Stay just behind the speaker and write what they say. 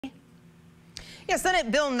Yeah,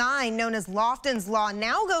 Senate Bill 9, known as Lofton's Law,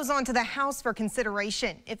 now goes on to the House for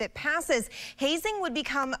consideration. If it passes, hazing would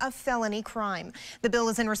become a felony crime. The bill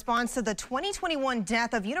is in response to the 2021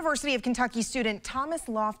 death of University of Kentucky student Thomas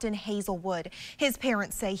Lofton-Hazelwood. His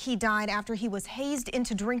parents say he died after he was hazed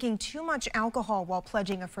into drinking too much alcohol while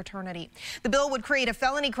pledging a fraternity. The bill would create a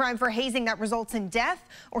felony crime for hazing that results in death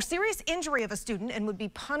or serious injury of a student and would be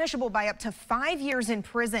punishable by up to 5 years in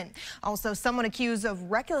prison. Also, someone accused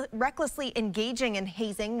of recklessly engaging in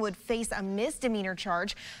hazing would face a misdemeanor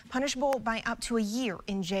charge, punishable by up to a year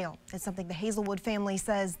in jail. It's something the Hazelwood family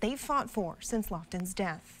says they've fought for since Lofton's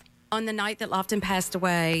death. On the night that Lofton passed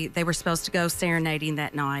away, they were supposed to go serenading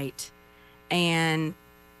that night, and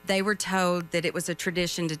they were told that it was a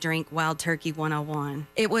tradition to drink Wild Turkey 101.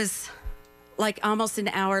 It was like almost an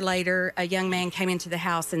hour later, a young man came into the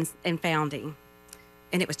house and found him,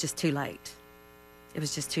 and it was just too late. It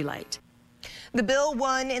was just too late. The bill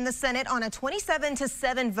won in the Senate on a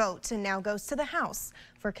 27-7 vote and now goes to the House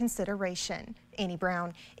for consideration. Annie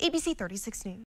Brown, ABC 36 News.